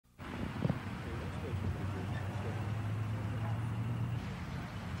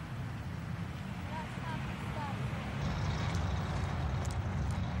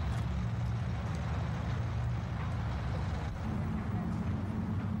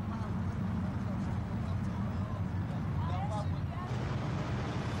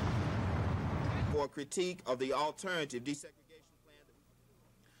for a critique of the alternative desegregation plan.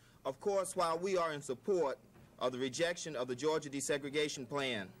 Of course, while we are in support of the rejection of the Georgia desegregation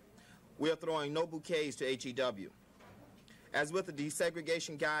plan, we are throwing no bouquets to HEW. As with the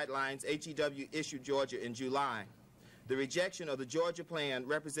desegregation guidelines HEW issued Georgia in July, the rejection of the Georgia plan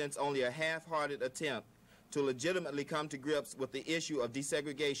represents only a half-hearted attempt to legitimately come to grips with the issue of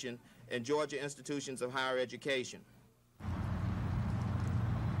desegregation in Georgia institutions of higher education.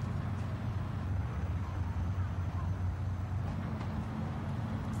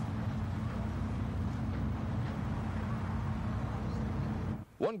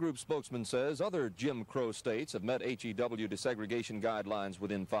 One group spokesman says other Jim Crow states have met HEW desegregation guidelines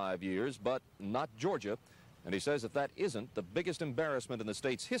within 5 years, but not Georgia. And he says if that isn't the biggest embarrassment in the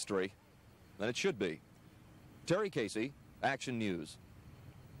state's history, then it should be. Terry Casey, Action News.